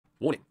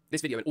Warning,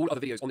 this video and all other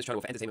videos on this channel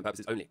are for entertainment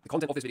purposes only. The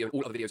content of this video and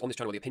all other videos on this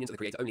channel are the opinions of the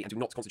creator only and do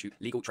not constitute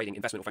legal, trading,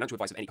 investment, or financial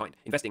advice of any kind.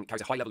 Investing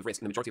carries a high level of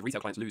risk and the majority of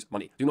retail clients lose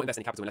money. Do not invest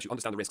in capital unless you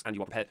understand the risks and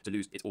you are prepared to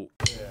lose it all.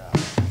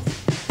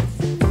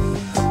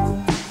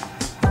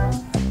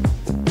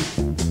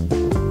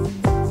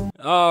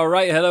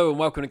 Alright, hello and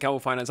welcome to Camel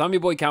Finance. I'm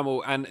your boy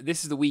Camel and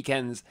this is the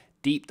weekend's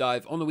deep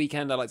dive. On the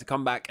weekend I like to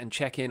come back and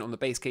check in on the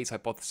base case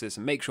hypothesis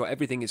and make sure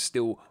everything is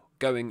still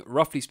going,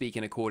 roughly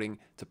speaking, according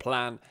to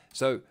plan.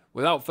 So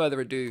without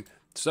further ado,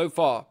 so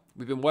far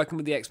we've been working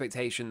with the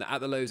expectation that at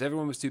the lows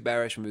everyone was too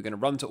bearish and we were going to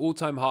run to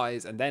all-time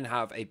highs and then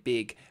have a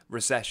big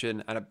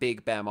recession and a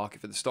big bear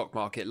market for the stock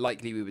market.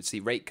 Likely we would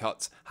see rate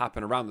cuts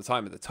happen around the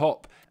time of the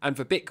top. And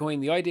for Bitcoin,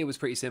 the idea was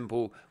pretty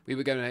simple. We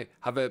were going to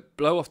have a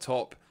blow off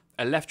top,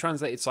 a left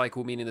translated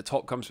cycle, meaning the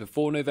top comes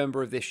before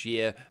November of this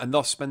year, and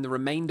thus spend the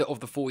remainder of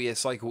the 4-year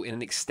cycle in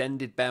an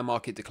extended bear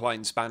market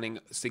decline spanning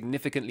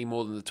significantly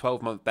more than the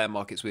 12-month bear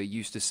markets we're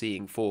used to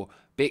seeing for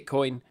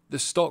Bitcoin. The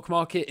stock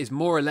market is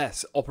more or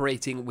less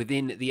operating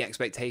within the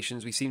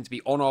expectations. We seem to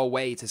be on our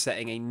way to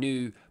setting a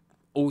new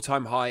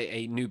all-time high,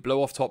 a new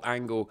blow-off top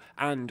angle,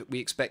 and we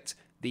expect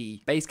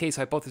the base case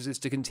hypothesis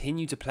to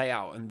continue to play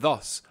out, and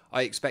thus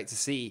I expect to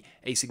see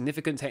a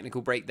significant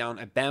technical breakdown,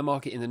 a bear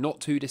market in the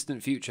not too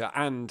distant future,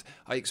 and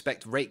I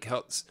expect rate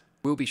cuts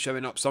will be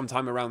showing up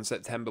sometime around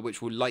September,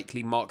 which will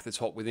likely mark the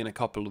top within a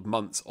couple of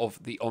months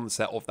of the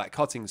onset of that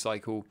cutting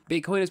cycle.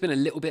 Bitcoin has been a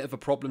little bit of a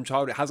problem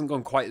child. It hasn't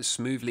gone quite as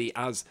smoothly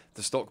as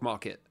the stock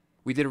market.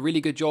 We did a really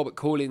good job at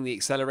calling the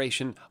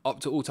acceleration up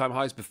to all-time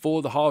highs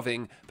before the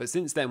halving, but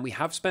since then we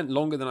have spent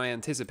longer than I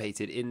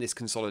anticipated in this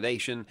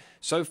consolidation.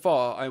 So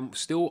far, I'm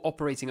still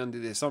operating under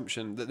the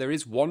assumption that there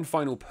is one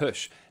final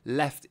push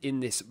left in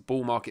this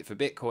bull market for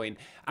Bitcoin,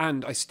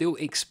 and I still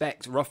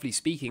expect, roughly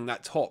speaking,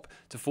 that top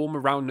to form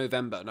around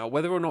November. Now,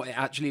 whether or not it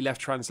actually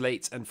left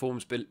translates and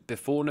forms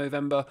before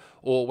November,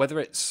 or whether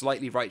it's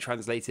slightly right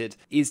translated,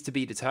 is to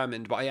be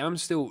determined, but I am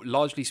still,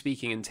 largely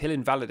speaking, until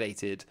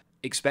invalidated,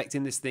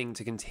 expecting this thing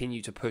to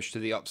continue to push to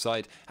the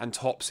upside and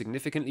top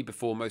significantly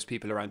before most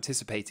people are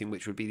anticipating,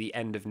 which would be the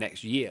end of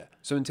next year.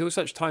 So until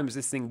such time as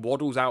this thing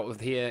waddles out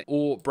of here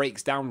or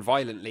breaks down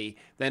violently,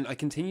 then I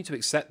continue to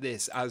accept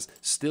this as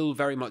still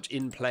very much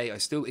in play. I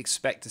still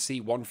expect to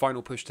see one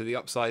final push to the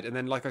upside, and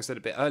then, like I said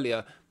a bit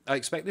earlier, I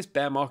expect this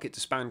bear market to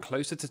span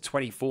closer to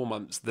 24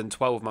 months than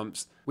 12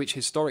 months, which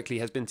historically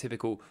has been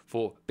typical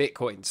for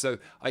Bitcoin. So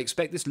I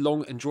expect this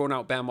long and drawn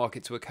out bear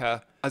market to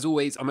occur. As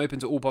always, I'm open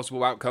to all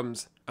possible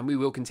outcomes, and we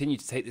will continue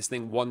to take this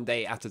thing one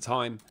day at a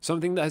time.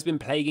 Something that has been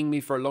plaguing me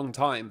for a long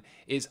time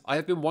is I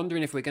have been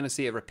wondering if we're going to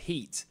see a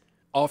repeat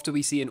after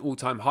we see an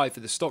all-time high for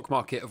the stock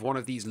market of one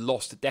of these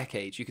lost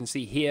decades. You can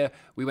see here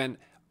we went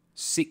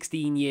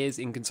 16 years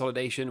in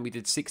consolidation. We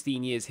did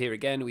 16 years here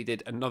again. We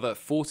did another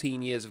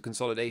 14 years of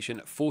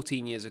consolidation,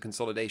 14 years of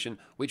consolidation,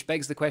 which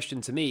begs the question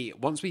to me,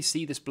 once we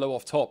see this blow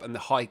off top and the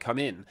high come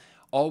in,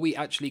 are we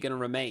actually going to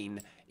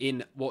remain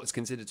in what is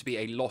considered to be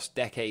a lost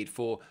decade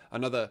for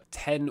another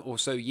 10 or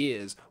so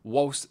years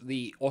whilst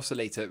the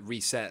oscillator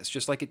resets,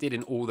 just like it did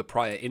in all the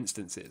prior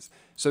instances?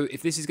 So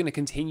if this is going to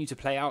continue to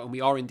play out and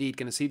we are indeed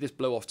going to see this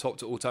blow off top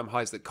to all-time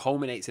highs that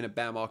culminates in a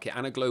bear market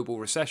and a global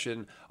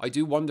recession, I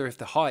do wonder if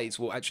the highs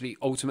will actually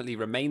ultimately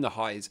remain the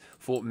highs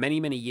for many,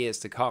 many years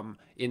to come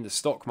in the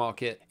stock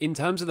market. In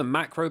terms of the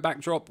macro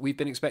backdrop, we've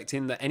been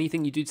expecting that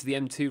anything you do to the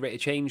M2 rate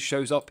of change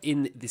shows up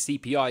in the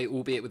CPI,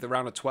 albeit with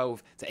around a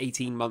 12 to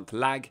 18 month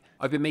lag.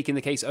 I've been making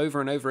the case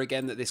over and over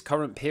again that this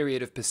current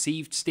period of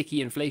perceived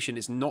sticky inflation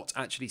is not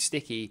actually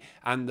sticky,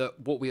 and that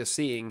what we are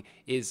seeing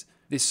is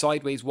this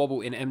sideways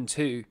wobble in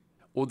M2,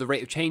 or the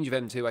rate of change of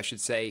M2, I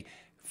should say,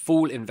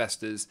 fool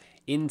investors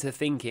into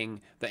thinking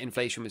that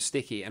inflation was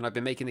sticky. And I've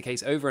been making the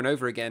case over and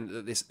over again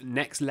that this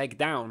next leg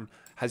down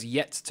has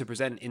yet to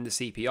present in the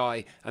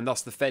CPI, and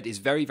thus the Fed is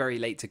very, very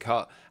late to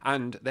cut,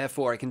 and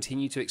therefore I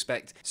continue to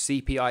expect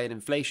CPI and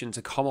inflation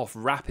to come off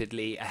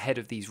rapidly ahead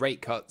of these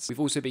rate cuts.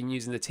 We've also been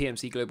using the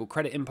TMC Global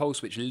Credit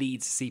Impulse, which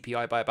leads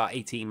CPI by about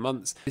 18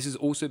 months. This has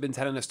also been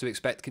telling us to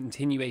expect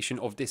continuation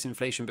of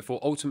disinflation before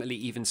ultimately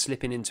even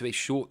slipping into a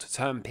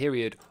short-term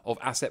period of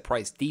asset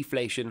price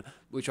deflation,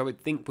 which I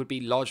would think would be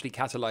largely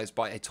catalyzed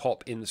by a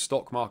top in the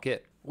stock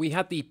market. We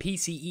had the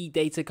PCE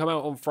data come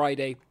out on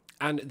Friday,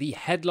 and the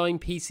headline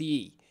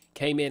PCE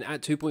came in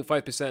at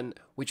 2.5%,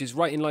 which is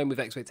right in line with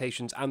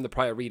expectations and the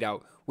prior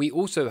readout. We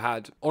also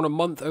had, on a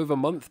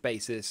month-over-month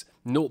basis,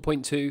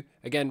 0.2,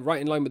 again, right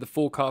in line with the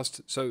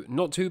forecast, so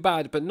not too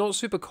bad, but not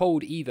super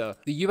cold either.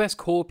 The US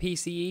core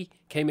PCE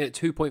came in at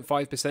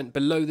 2.5%,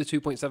 below the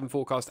 2.7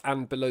 forecast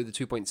and below the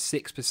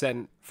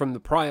 2.6% from the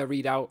prior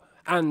readout,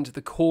 and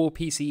the core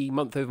PCE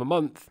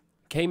month-over-month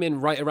came in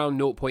right around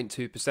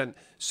 0.2%.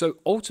 So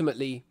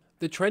ultimately,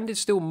 the trend is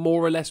still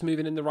more or less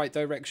moving in the right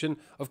direction.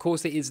 Of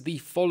course, it is the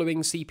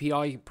following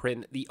CPI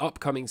print, the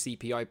upcoming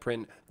CPI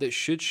print, that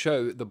should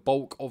show the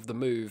bulk of the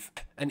move.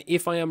 And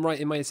if I am right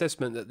in my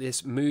assessment that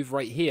this move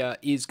right here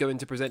is going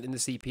to present in the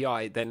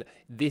CPI, then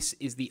this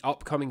is the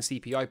upcoming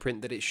CPI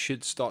print that it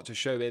should start to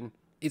show in.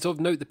 It's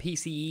of note the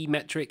PCE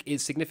metric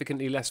is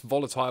significantly less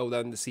volatile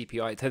than the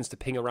CPI. It tends to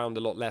ping around a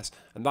lot less,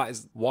 and that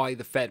is why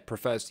the Fed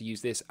prefers to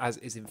use this as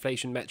its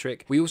inflation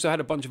metric. We also had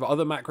a bunch of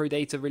other macro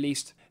data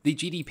released. The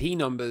GDP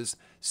numbers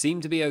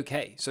seem to be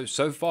okay.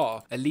 So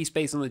far, at least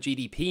based on the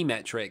GDP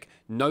metric,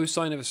 no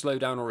sign of a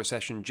slowdown or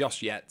recession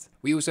just yet.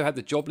 We also had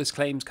the jobless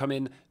claims come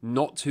in,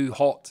 not too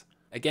hot.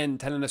 Again,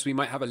 telling us we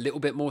might have a little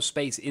bit more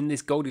space in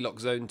this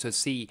Goldilocks zone to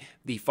see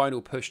the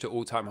final push to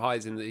all-time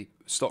highs in the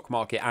stock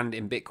market and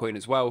in Bitcoin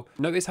as well.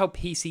 Notice how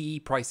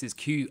PCE prices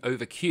Q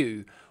over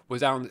Q was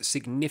down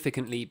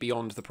significantly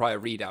beyond the prior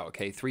readout,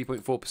 okay?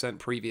 3.4%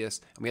 previous,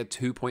 and we had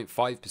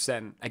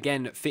 2.5%.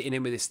 Again, fitting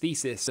in with this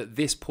thesis that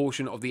this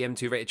portion of the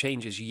M2 rate of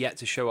change is yet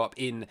to show up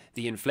in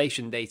the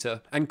inflation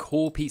data, and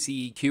core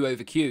PCE Q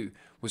over Q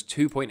was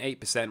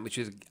 2.8%, which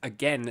is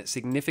again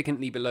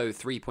significantly below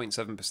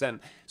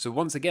 3.7%. So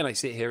once again, I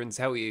sit here and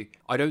tell you,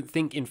 I don't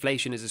think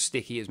inflation is as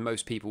sticky as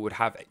most people would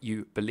have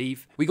you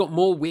believe. We got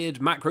more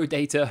weird macro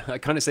data. I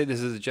kind of say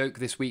this as a joke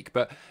this week,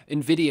 but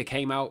Nvidia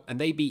came out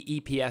and they beat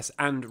EPS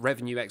and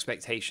revenue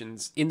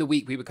expectations. In the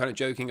week, we were kind of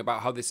joking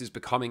about how this is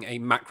becoming a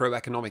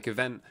macroeconomic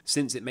event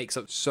since it makes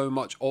up so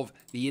much of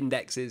the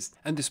indexes.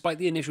 And despite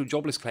the initial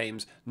jobless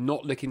claims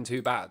not looking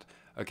too bad,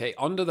 okay,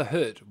 under the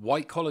hood,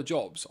 white-collar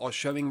jobs are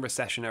showing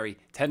recessionary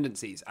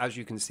tendencies, as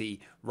you can see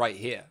right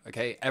here,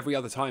 okay? Every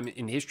other time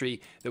in history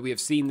that we have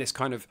seen this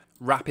kind of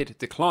rapid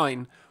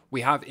decline,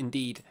 we have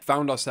indeed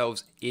found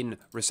ourselves in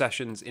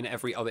recessions in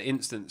every other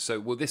instance. So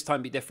will this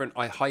time be different?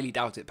 I highly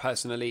doubt it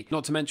personally.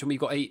 Not to mention we've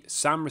got a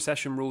SAM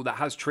recession rule that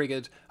has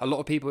triggered. A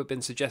lot of people have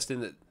been suggesting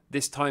that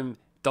this time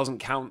doesn't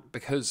count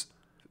because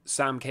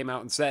Sam came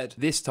out and said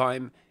this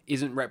time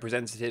isn't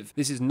representative.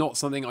 This is not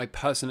something I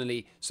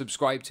personally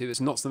subscribe to.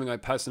 It's not something I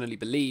personally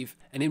believe.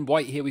 And in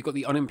white here, we've got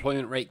the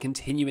unemployment rate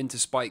continuing to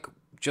spike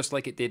just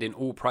like it did in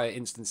all prior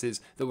instances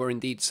that were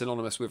indeed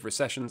synonymous with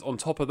recessions. On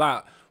top of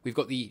that, we've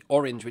got the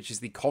orange, which is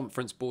the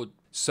Conference Board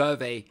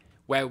survey,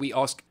 where we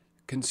ask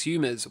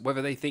consumers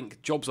whether they think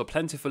jobs are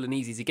plentiful and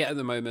easy to get at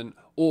the moment,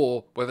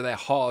 or whether they're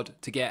hard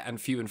to get and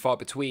few and far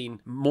between.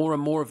 More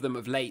and more of them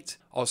of late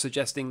are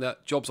suggesting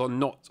that jobs are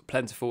not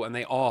plentiful and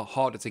they are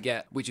harder to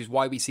get, which is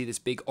why we see this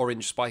big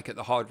orange spike at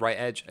the hard right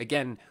edge.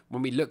 Again,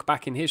 when we look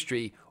back in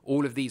history,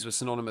 all of these were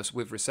synonymous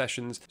with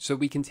recessions. So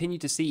we continue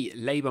to see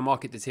labour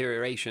market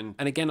deterioration.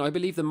 And again, I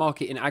believe the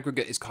market in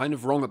aggregate is kind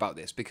of wrong about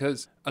this,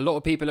 because a lot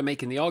of people are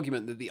making the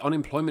argument that the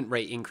unemployment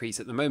rate increase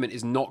at the moment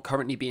is not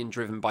currently being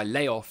driven by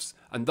layoffs,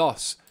 and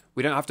thus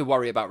we don't have to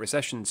worry about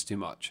recessions too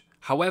much.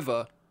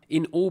 However,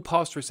 in all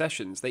past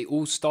recessions, they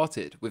all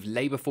started with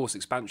labour force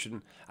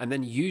expansion, and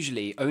then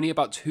usually only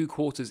about 2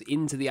 quarters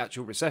into the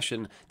actual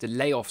recession do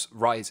layoffs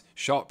rise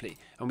sharply.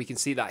 And we can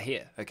see that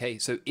here, okay?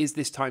 So is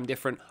this time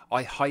different?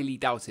 I highly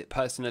doubt it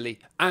personally.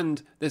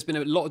 And there's been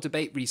a lot of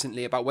debate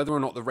recently about whether or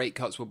not the rate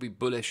cuts will be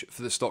bullish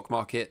for the stock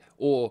market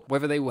or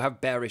whether they will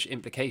have bearish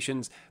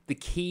implications. The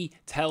key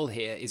tell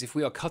here is if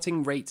we are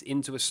cutting rates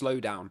into a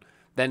slowdown,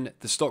 then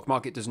the stock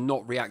market does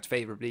not react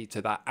favourably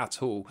to that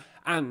at all.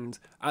 And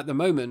at the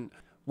moment,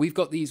 we've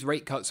got these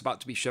rate cuts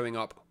about to be showing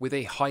up with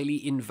a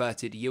highly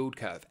inverted yield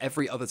curve.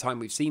 Every other time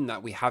we've seen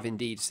that, we have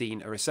indeed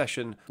seen a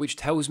recession, which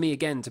tells me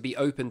again to be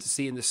open to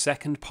seeing the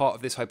second part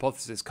of this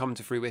hypothesis come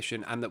to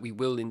fruition, and that we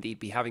will indeed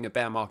be having a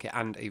bear market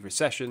and a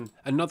recession.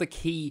 Another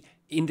key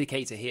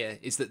indicator here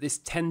is that this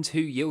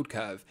 10-2 yield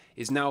curve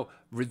is now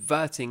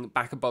reverting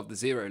back above the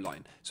zero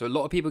line. So a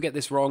lot of people get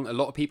this wrong. A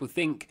lot of people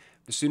think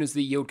as soon as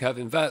the yield curve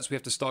inverts, we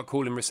have to start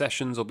calling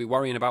recessions or be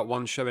worrying about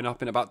one showing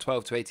up in about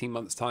 12 to 18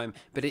 months time.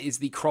 But it is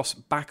the cross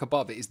back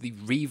above, it is the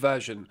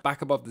reversion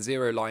back above the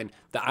zero line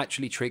that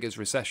actually triggers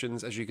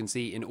recessions. As you can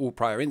see in all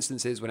prior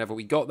instances, whenever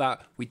we got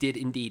that, we did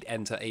indeed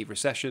enter a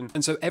recession.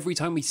 And so every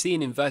time we see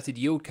an inverted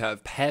yield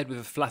curve paired with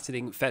a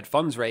flattening Fed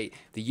funds rate,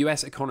 the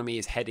US economy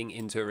is heading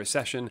into a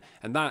recession.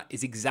 And that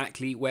is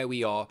exactly where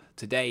we are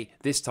today.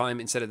 This time,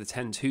 instead of the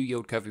 10-2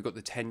 yield curve, we've got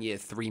the 10-year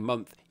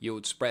 3-month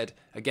yield spread.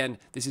 Again,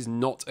 this is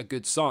not a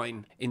good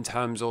sign in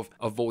terms of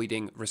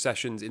avoiding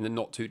recessions in the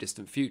not too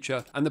distant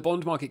future. And the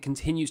bond market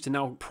continues to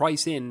now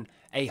price in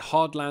a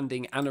hard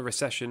landing and a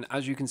recession,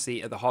 as you can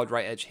see at the hard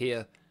right edge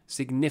here,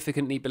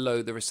 significantly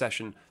below the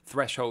recession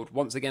threshold.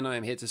 Once again, I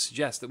am here to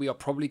suggest that we are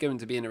probably going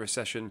to be in a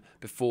recession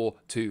before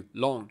too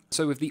long.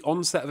 So with the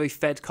onset of a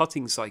Fed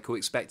cutting cycle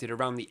expected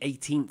around the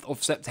 18th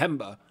of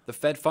September, the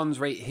Fed funds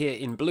rate here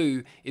in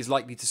blue is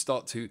likely to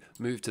start to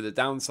move to the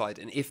downside.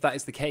 And if that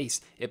is the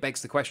case, it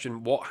begs the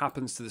question, what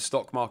happens to the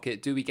stock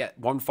market? Do we get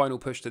one final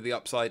push to the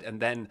upside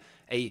and then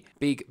a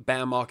big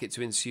bear market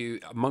to ensue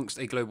amongst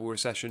a global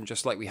recession,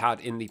 just like we had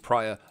in the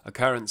prior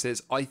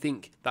occurrences? I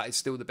think that is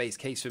still the base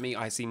case for me.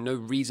 I see no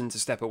reason to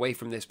step away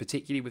from this,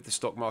 particularly with the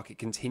stock market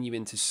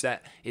continuing to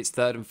set its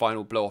third and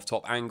final blow off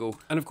top angle.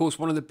 And of course,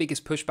 one of the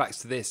biggest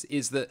pushbacks to this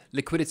is that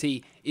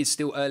liquidity is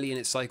still early in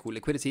its cycle.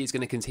 Liquidity is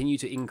going to continue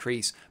to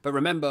increase. But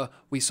remember,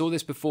 we saw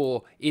this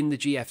before in the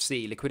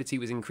GFC. Liquidity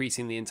was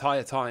increasing the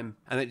entire time,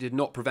 and it did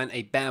not prevent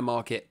a bear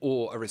market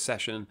or a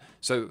recession.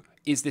 So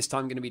is this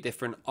time going to be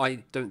different?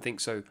 I don't think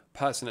so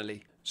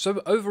personally.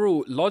 So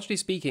overall, largely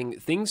speaking,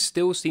 things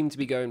still seem to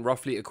be going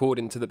roughly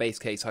according to the base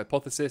case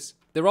hypothesis.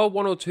 There are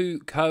one or two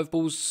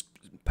curveballs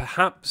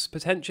perhaps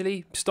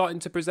potentially starting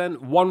to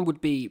present. One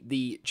would be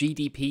the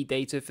GDP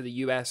data for the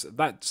US.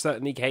 That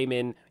certainly came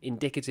in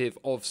indicative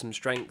of some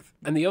strength.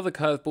 And the other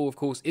curveball, of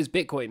course, is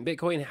Bitcoin.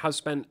 Bitcoin has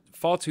spent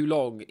far too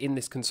long in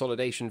this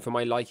consolidation for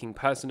my liking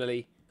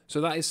personally.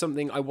 So that is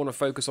something I want to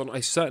focus on. I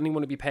certainly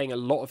want to be paying a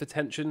lot of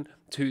attention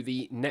to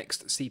the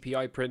next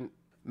CPI print,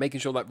 making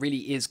sure that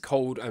really is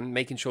cold and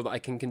making sure that I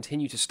can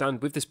continue to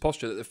stand with this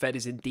posture that the Fed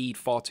is indeed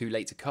far too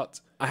late to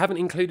cut. I haven't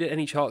included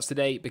any charts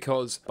today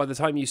because by the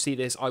time you see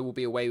this, I will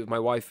be away with my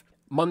wife.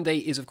 Monday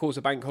is, of course,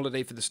 a bank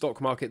holiday for the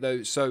stock market,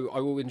 though, so I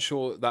will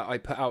ensure that I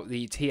put out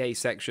the TA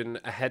section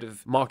ahead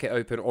of market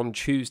open on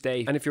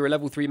Tuesday. And if you're a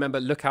level 3 member,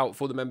 look out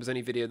for the members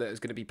only video that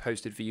is going to be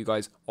posted for you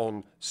guys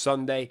on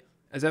Sunday.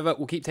 As ever,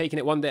 we'll keep taking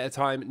it one day at a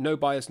time, no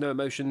bias, no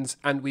emotions,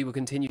 and we will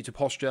continue to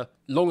posture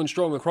long and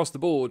strong across the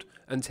board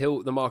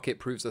until the market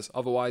proves us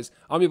otherwise.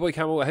 I'm your boy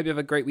Camel. I hope you have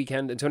a great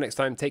weekend. Until next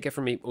time, take care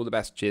from me. All the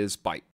best. Cheers. Bye.